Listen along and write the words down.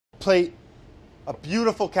plate a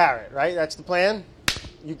beautiful carrot, right? That's the plan?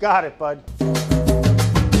 You got it, bud.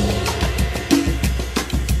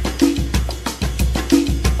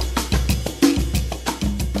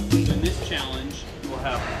 In this challenge, we'll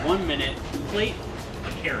have 1 minute to plate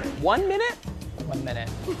a carrot. 1 minute? 1 minute.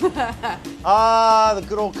 Ah, the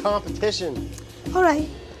good old competition. All right,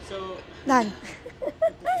 So, done.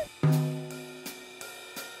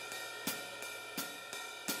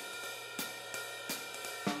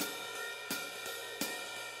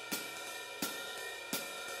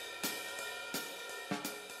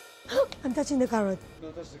 I'm touching the carrot.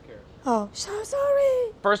 don't touch the carrot. Oh, so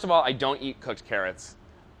sorry. First of all, I don't eat cooked carrots.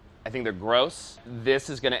 I think they're gross. This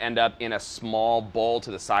is going to end up in a small bowl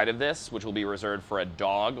to the side of this, which will be reserved for a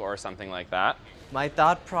dog or something like that. My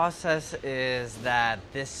thought process is that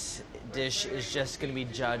this dish is just going to be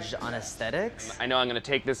judged on aesthetics. I know I'm going to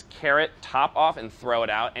take this carrot top off and throw it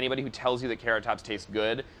out. Anybody who tells you that carrot tops taste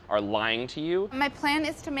good are lying to you. My plan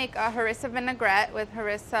is to make a harissa vinaigrette with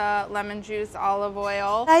harissa, lemon juice, olive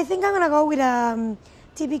oil. I think I'm gonna go with a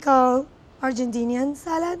typical Argentinian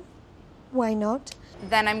salad. Why not?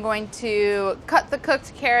 Then I'm going to cut the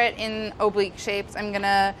cooked carrot in oblique shapes. I'm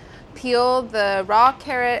gonna peel the raw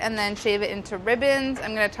carrot and then shave it into ribbons.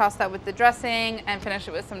 I'm gonna toss that with the dressing and finish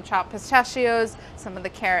it with some chopped pistachios, some of the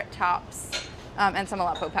carrot tops, and some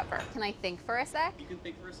Aleppo pepper. Can I think for a sec? You can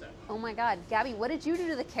think for a sec. Oh my God, Gabby, what did you do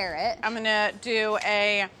to the carrot? I'm gonna do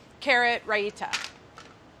a carrot raita.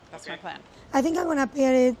 That's my plan. I think I'm gonna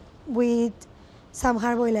pair it with some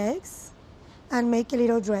hard-boiled eggs and make a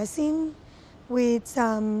little dressing with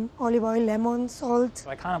some olive oil, lemon, salt. So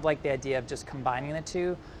I kind of like the idea of just combining the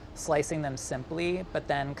two, slicing them simply, but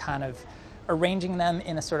then kind of arranging them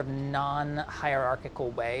in a sort of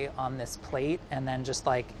non-hierarchical way on this plate, and then just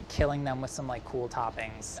like killing them with some like cool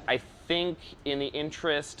toppings. I think in the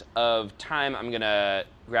interest of time, I'm gonna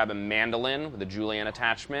grab a mandolin with a julienne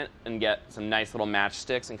attachment and get some nice little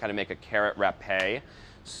matchsticks and kind of make a carrot râpé.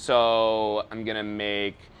 So I'm gonna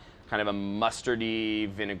make kind of a mustardy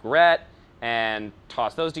vinaigrette and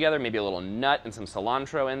toss those together, maybe a little nut and some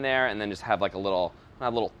cilantro in there, and then just have like a little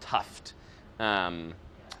tuft on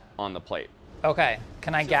the plate. Okay,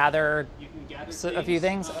 can I gather You can gather a few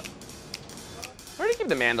things? Where do you keep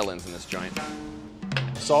the mandolins in this joint?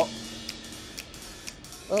 Salt.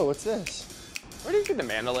 Oh, what's this? Where do you keep the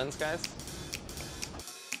mandolins, guys?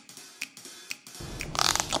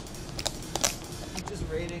 I'm just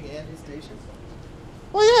rating Andy's station.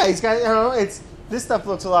 Well, yeah, he's got, you know, this stuff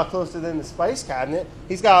looks a lot closer than the spice cabinet.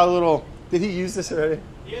 He's got a little, did he use this already?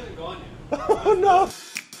 He hasn't gone yet. Oh, no.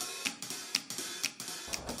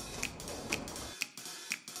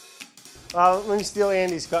 Let me steal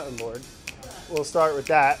Andy's cutting board. We'll start with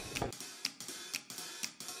that.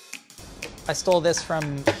 I stole this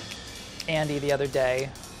from Andy the other day.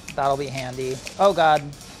 That'll be handy. Oh God.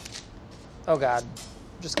 Oh God.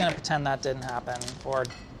 I'm just gonna pretend that didn't happen, or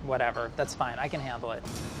whatever. That's fine, I can handle it.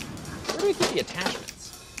 Where do we keep the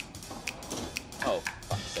attachments? Oh,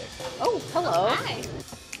 fuck's sake. Oh, hello. Hi.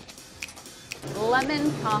 Lemon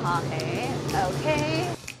pahahe.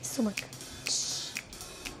 Okay. Sumac.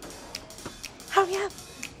 Hurry up.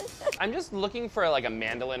 I'm just looking for like a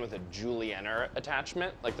mandolin with a julienne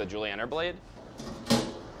attachment, like the julienne blade.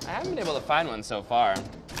 I haven't been able to find one so far.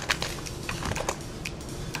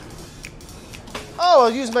 Oh,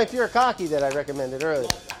 I'll use my furikake that I recommended earlier.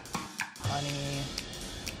 Honey,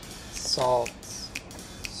 salt,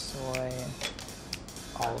 soy,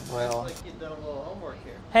 olive oil. Like you've done a little homework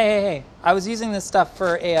here. Hey. I was using this stuff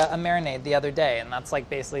for a marinade the other day, and that's like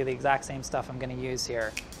basically the exact same stuff I'm gonna use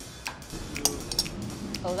here.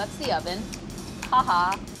 Oh, that's the oven.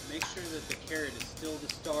 Haha. Make sure that the carrot is still the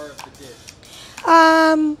star of the dish.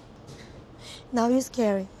 Now you're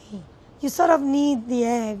scaring me. You sort of need the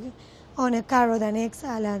egg on a carrot and egg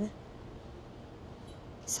salad.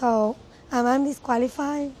 So, am I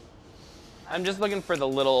disqualified? I'm just looking for the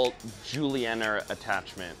little julienne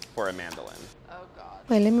attachment for a mandolin. Oh God.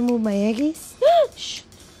 Wait, let me move my eggies. Shh.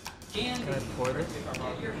 Can I pour this?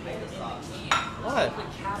 What?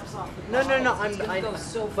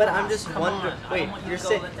 But I'm just wondering. Wait, you're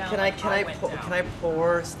saying can I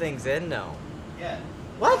pour things in? No. Yeah.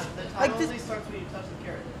 What? The top Like only this? starts when you touch the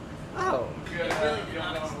carrot. Oh. They really did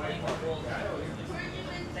not explain the rules.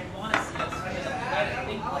 They want to see us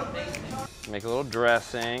think like they think. Make a little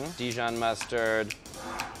dressing, Dijon mustard,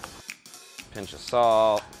 pinch of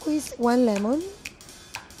salt. Squeeze one lemon.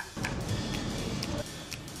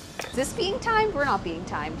 Is this being timed? We're not being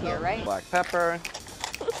timed here, right? Black pepper.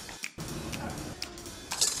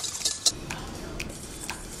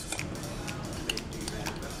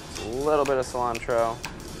 A little bit of cilantro.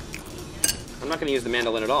 I'm not gonna use the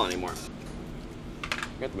mandolin at all anymore.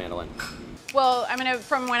 Get the mandolin. Well, I'm gonna,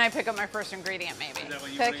 from when I pick up my first ingredient, maybe.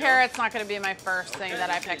 The carrot's not gonna be my first thing that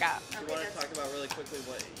I pick up. Do you want to talk about really quickly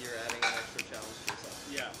what you're adding an extra challenge to yourself?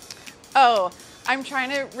 Yeah. Oh, I'm trying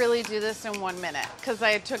to really do this in 1 minute because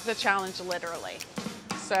I took the challenge literally.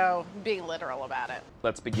 So, being literal about it.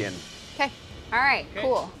 Let's begin. Okay. All right,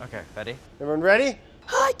 cool. Okay, ready? Everyone ready?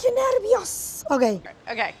 Ay, qué nervios. Okay.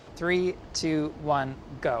 Okay. 3, 2, 1,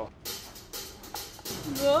 go.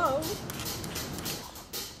 Whoa.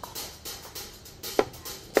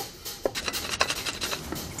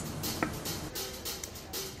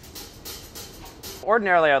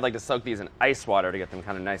 Ordinarily, I'd like to soak these in ice water to get them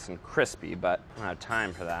kind of nice and crispy, but I don't have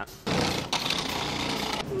time for that.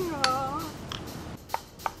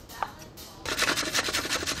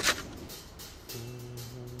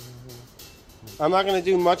 I'm not going to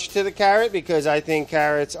do much to the carrot because I think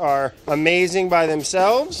carrots are amazing by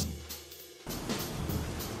themselves.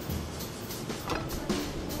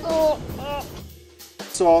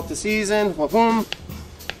 Salt to season. Boom.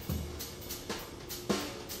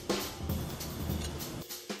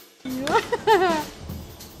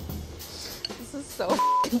 This is so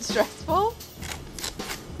stressful.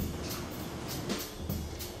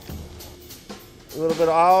 A little bit of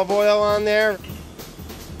olive oil on there.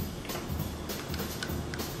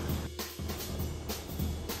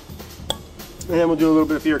 And then we'll do a little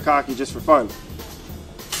bit of furikake just for fun.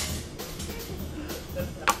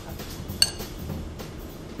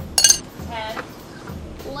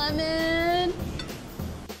 Lemon.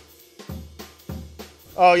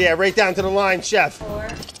 Oh yeah, right down to the line, chef. 4.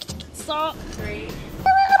 Salt. 3.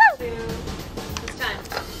 2. It's time.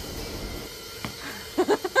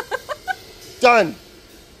 Done.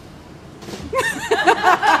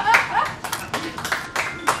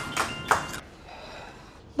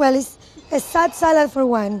 Well, it's a sad salad for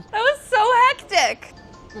one. That was so hectic.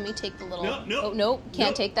 Let me take the little. No, no. Oh, no.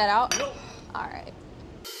 Can't No. take that out? No. All right.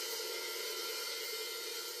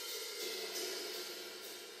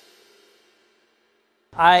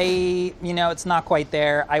 It's not quite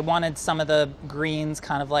there. I wanted some of the greens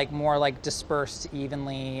kind of like more like dispersed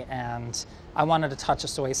evenly, and I wanted a touch of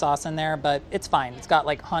soy sauce in there, but it's fine. It's got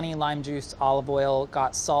like honey, lime juice, olive oil,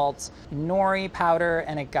 got salt, nori powder,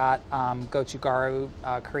 and it got gochugaru,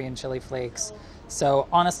 Korean chili flakes. So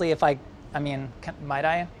honestly, might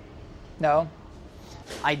I? No?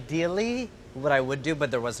 Ideally, what I would do,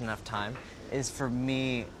 but there wasn't enough time, is for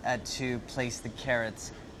me to place the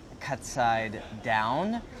carrots cut side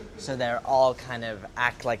down so they're all kind of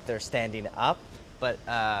act like they're standing up. But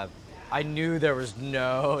I knew there was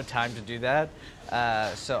no time to do that.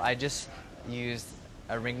 So I just used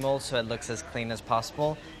a ring mold so it looks as clean as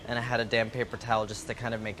possible. And I had a damp paper towel just to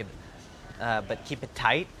kind of make it, but keep it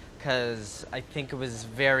tight, because I think it was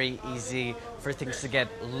very easy for things to get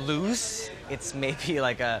loose. It's maybe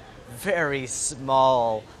like a very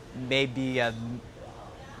small, maybe a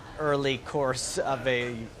early course of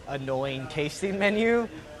a annoying tasting menu,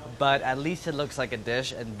 but at least it looks like a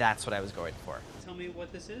dish, and that's what I was going for. Tell me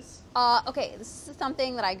what this is. Okay, this is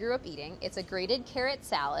something that I grew up eating. It's a grated carrot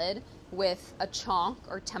salad with a chonk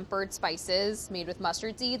or tempered spices made with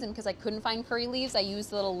mustard seeds, and because I couldn't find curry leaves, I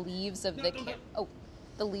used the little leaves of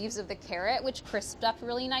the leaves of the carrot, which crisped up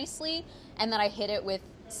really nicely, and then I hit it with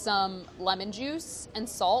some lemon juice and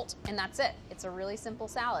salt, and that's it. It's a really simple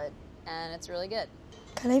salad, and it's really good.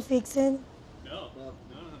 Can I fix it? No.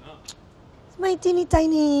 It's my teeny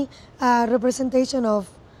tiny representation of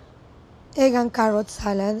egg and carrot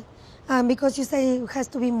salad. And because you say it has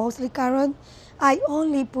to be mostly carrot, I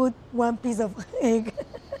only put one piece of egg.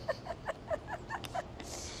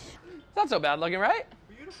 It's not so bad looking, right?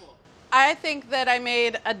 Beautiful. I think that I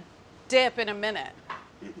made a dip in a minute,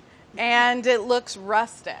 and it looks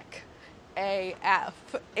rustic AF,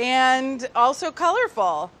 and also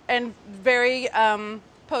colorful and very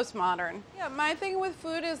postmodern. Yeah, my thing with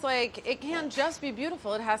food is like, it can't just be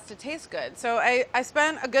beautiful, it has to taste good. So I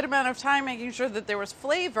spent a good amount of time making sure that there was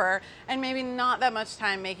flavor, and maybe not that much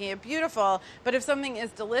time making it beautiful, but if something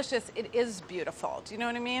is delicious, it is beautiful. Do you know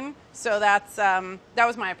what I mean? So that's that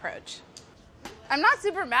was my approach. I'm not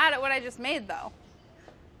super mad at what I just made, though.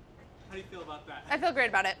 How do you feel about that? I feel great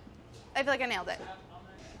about it. I feel like I nailed it.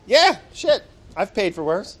 Yeah, shit. I've paid for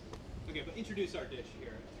worse. Okay, but introduce our dish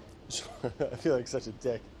here. I feel like such a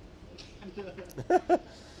dick.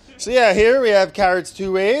 So yeah, here we have carrots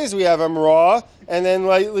two ways. We have them raw and then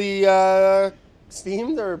lightly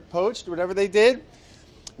steamed or poached, whatever they did.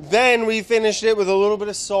 Then we finished it with a little bit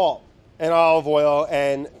of salt and olive oil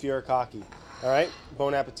and furikake. All right?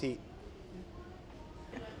 Bon appetit.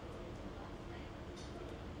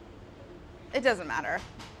 It doesn't matter.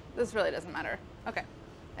 This really doesn't matter. Okay.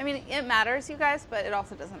 I mean, it matters, you guys, but it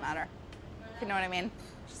also doesn't matter. If you know what I mean.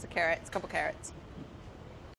 It's just a carrot. It's a couple carrots.